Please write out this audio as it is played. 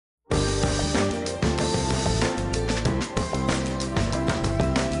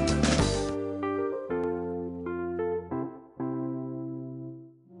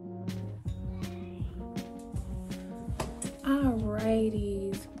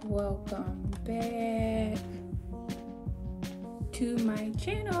Alrighties, welcome back to my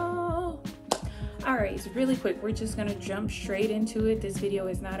channel. Alright, so really quick, we're just gonna jump straight into it. This video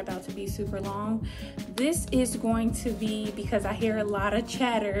is not about to be super long. This is going to be because I hear a lot of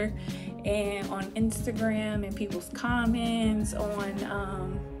chatter and on Instagram and people's comments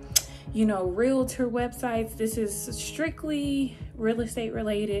on realtor websites. This is strictly real estate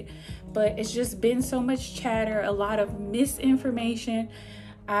related, but it's just been so much chatter, a lot of misinformation.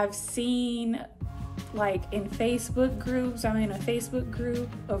 I've seen like in Facebook groups, I'm in a Facebook group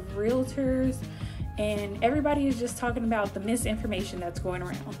of realtors, and everybody is just talking about the misinformation that's going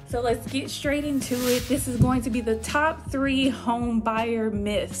around. So let's get straight into it. This is going to be the top 3 home buyer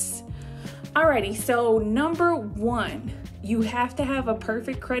myths. Alrighty, so number 1, you have to have a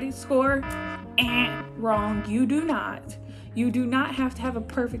perfect credit score. Wrong, you do not. You do not have to have a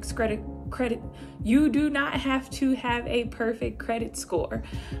perfect credit. You do not have to have a perfect credit score.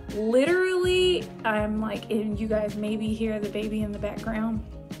 Literally, I'm like, and you guys maybe hear the baby in the background.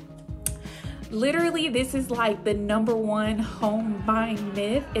 Literally, this is like the number 1 home buying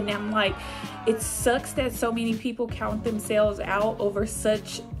myth. And I'm like, it sucks that so many people count themselves out over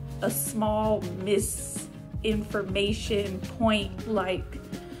such a small misinformation point. Like,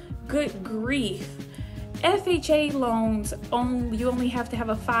 good grief. FHA loans, you only have to have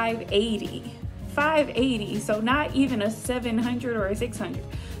a 580, so not even a 700 or a 600.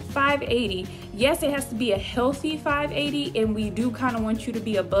 580. Yes, it has to be a healthy 580, and we do kind of want you to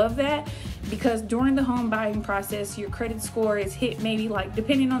be above that, because during the home buying process, your credit score is hit maybe, like,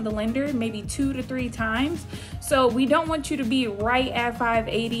 depending on the lender, maybe 2 to 3 times. So we don't want you to be right at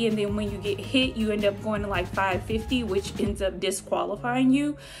 580, and then when you get hit, you end up going to like 550, which ends up disqualifying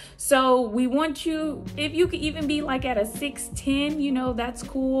you. So we want you, if you could even be like at a 610, that's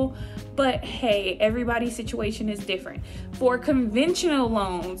cool. But hey, everybody's situation is different. For conventional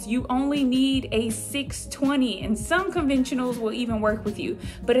loans, you only need a 620, and some conventionals will even work with you.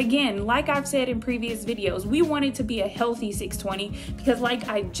 But again, like I've said in previous videos, we want it to be a healthy 620, because like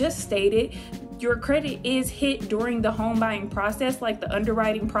I just stated, your credit is hit during the home buying process, like the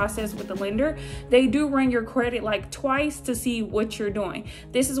underwriting process with the lender. They do run your credit like twice to see what you're doing.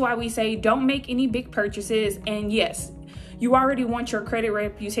 This is why we say don't make any big purchases. And yes, you already want your credit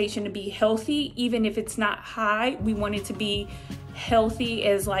reputation to be healthy. Even if it's not high, we want it to be healthy,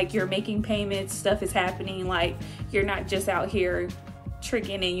 as like you're making payments, stuff is happening, like you're not just out here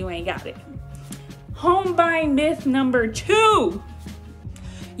tricking and you ain't got it. Home buying myth number 2.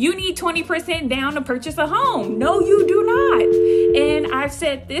 You need 20% down to purchase a home. No, you do not. And I've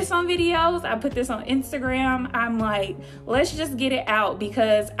said this on videos. I put this on Instagram. I'm like, let's just get it out,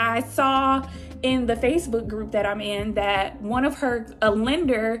 because I saw in the Facebook group that I'm in that a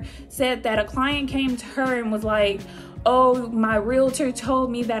lender said that a client came to her and was like, oh, my realtor told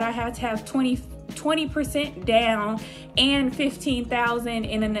me that I had to have 20% down and $15,000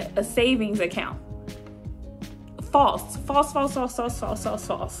 in a savings account. False.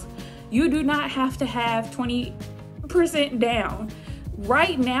 You do not have to have 20% down.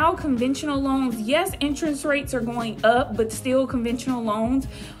 Right now, conventional loans, yes, interest rates are going up, but still conventional loans,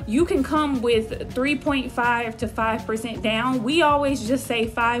 you can come with 3.5 to 5% down. We always just say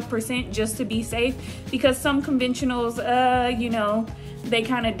 5% just to be safe, because some conventionals, they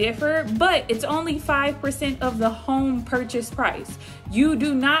kind of differ, but it's only 5% of the home purchase price. You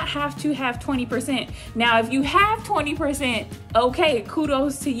do not have to have 20%. Now, if you have 20%, okay,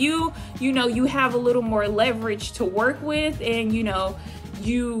 kudos to you. You have a little more leverage to work with, and you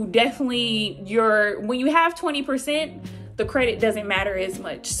definitely, when you have 20%, the credit doesn't matter as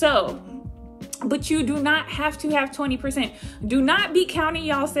much. So, but you do not have to have 20%. Do not be counting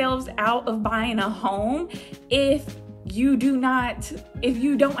yourselves out of buying a home if you don't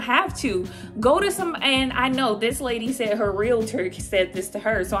have to. Go to and I know this lady said her realtor said this to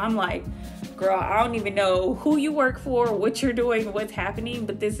her, so I'm like, girl, I don't even know who you work for, what you're doing, what's happening,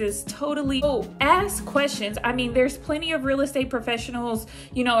 but this is totally, ask questions. I mean, there's plenty of real estate professionals,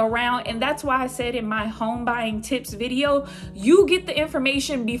 around, and that's why I said in my home buying tips video, you get the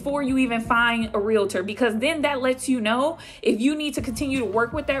information before you even find a realtor, because then that lets you know if you need to continue to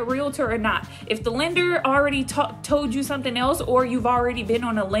work with that realtor or not. If the lender already told you something else, or you've already been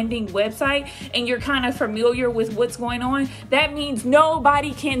on a lending website and you're kind of familiar with what's going on, that means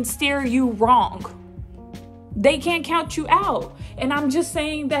nobody can steer you wrong. They can't count you out. And I'm just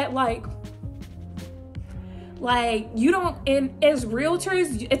saying that, like you don't, and as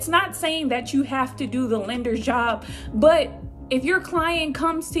realtors, it's not saying that you have to do the lender's job, but if your client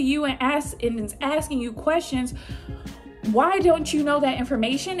comes to you and is asking you questions, Why don't you know that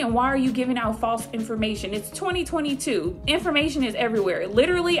information, and why are you giving out false information? It's 2022. Information is everywhere.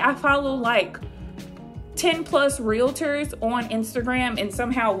 Literally, I follow like 10 plus realtors on Instagram, and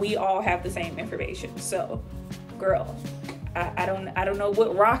somehow we all have the same information. So, girl, I don't know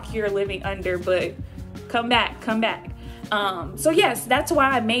what rock you're living under, but come back. So yes, that's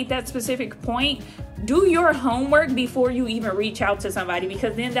why I made that specific point. Do your homework before you even reach out to somebody,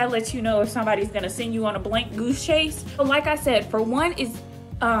 because then that lets you know if somebody's going to send you on a blank goose chase. But like I said, for one, is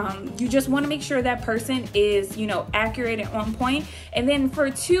you just want to make sure that person is, you know, accurate and on point. And then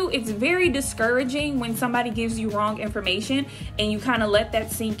for two, it's very discouraging when somebody gives you wrong information and you kind of let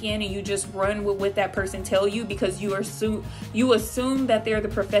that sink in and you just run with what that person tell you, because you assume that they're the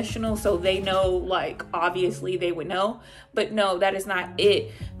professional, so they know, like, obviously they would know. But no, that is not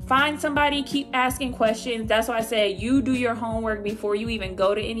it. Find somebody, keep asking questions. That's why I say you do your homework before you even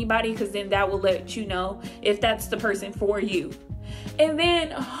go to anybody, because then that will let you know if that's the person for you. And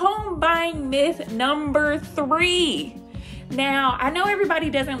then home buying myth number 3. Now, I know everybody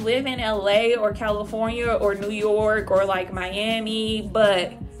doesn't live in LA or California or New York or like Miami,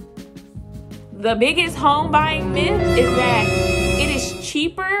 but the biggest home buying myth is that it is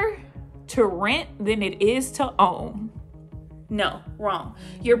cheaper to rent than it is to own. No, wrong.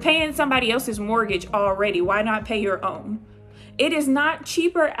 You're paying somebody else's mortgage already. Why not pay your own? It is not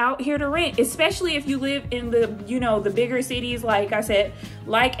cheaper out here to rent, especially if you live in the, you know, the bigger cities, like I said,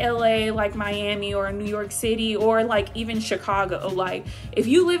 like LA, like Miami or New York City, or like even Chicago. Like, if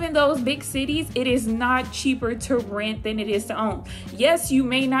you live in those big cities, it is not cheaper to rent than it is to own. Yes, you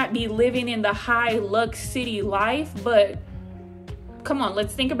may not be living in the high lux city life, but come on,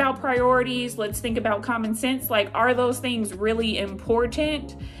 let's think about priorities. Let's think about common sense. Like, are those things really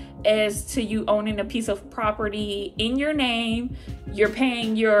important as to you owning a piece of property in your name? You're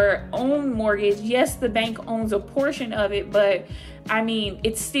paying your own mortgage. Yes, the bank owns a portion of it, but I mean,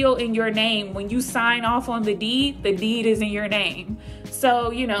 it's still in your name. When you sign off on the deed is in your name. So,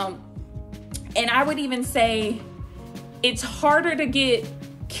 you know, and I would even say it's harder to get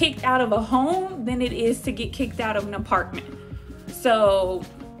kicked out of a home than it is to get kicked out of an apartment. So,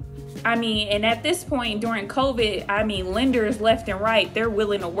 I mean, and at this point during COVID, I mean, lenders left and right, they're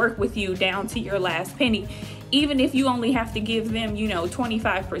willing to work with you down to your last penny. Even if you only have to give them, you know,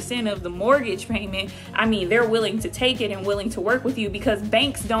 25% of the mortgage payment, I mean, they're willing to take it and willing to work with you, because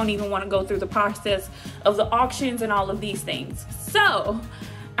banks don't even want to go through the process of the auctions and all of these things. So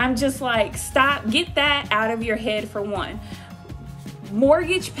I'm just like, stop, get that out of your head for one.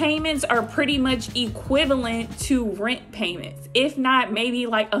 Mortgage payments are pretty much equivalent to rent payments, if not maybe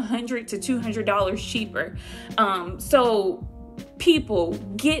like $100 to $200 cheaper. So people,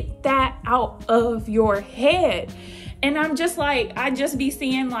 get that out of your head. And I'm just like, I just be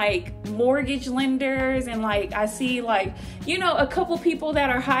seeing like mortgage lenders, and like I see like, you know, a couple people that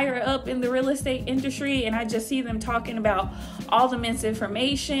are higher up in the real estate industry, and I just see them talking about all the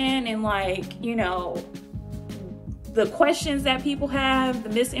misinformation and like, you know, the questions that people have, the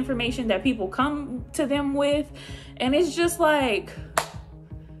misinformation that people come to them with. And it's just like,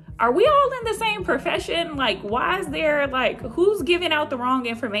 are we all in the same profession? Like, why is there, like, who's giving out the wrong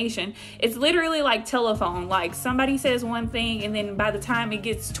information? It's literally like telephone. Like, somebody says one thing, and then by the time it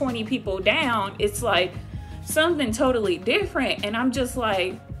gets 20 people down, it's like something totally different. And I'm just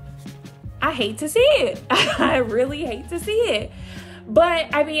like, I hate to see it. I really hate to see it.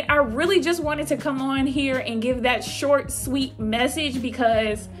 But I mean, I really just wanted to come on here and give that short, sweet message,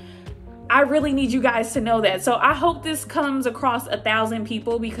 because I really need you guys to know that. So I hope this comes across 1,000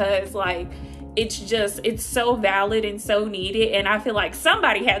 people, because like, it's so valid and so needed. And I feel like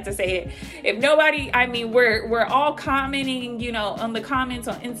somebody had to say it. If nobody, I mean, we're all commenting, you know, on the comments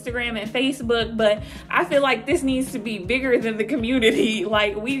on Instagram and Facebook, but I feel like this needs to be bigger than the community.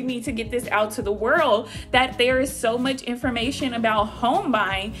 Like, we need to get this out to the world, that there is so much information about home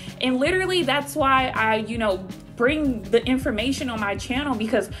buying. And literally that's why I, you know, bring the information on my channel,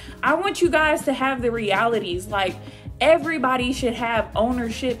 because I want you guys to have the realities. Like, everybody should have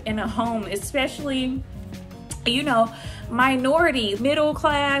ownership in a home, especially, you know, minority, middle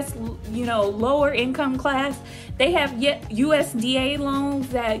class, you know, lower income class. They have yet USDA loans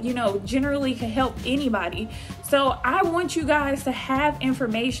that, you know, generally can help anybody. So I want you guys to have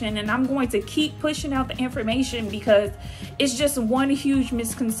information, and I'm going to keep pushing out the information, because it's just one huge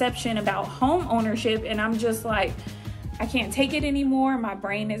misconception about home ownership. And I'm just like, I can't take it anymore. My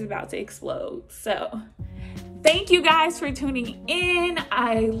brain is about to explode. So thank you guys for tuning in.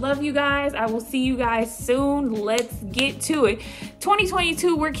 I love you guys. I will see you guys soon. Let's get to it.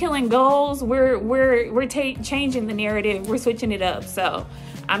 2022, we're killing goals. We're changing the narrative. We're switching it up. So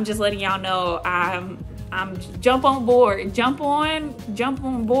I'm just letting y'all know jump on board, jump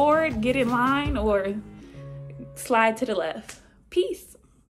on board, get in line, or slide to the left. Peace.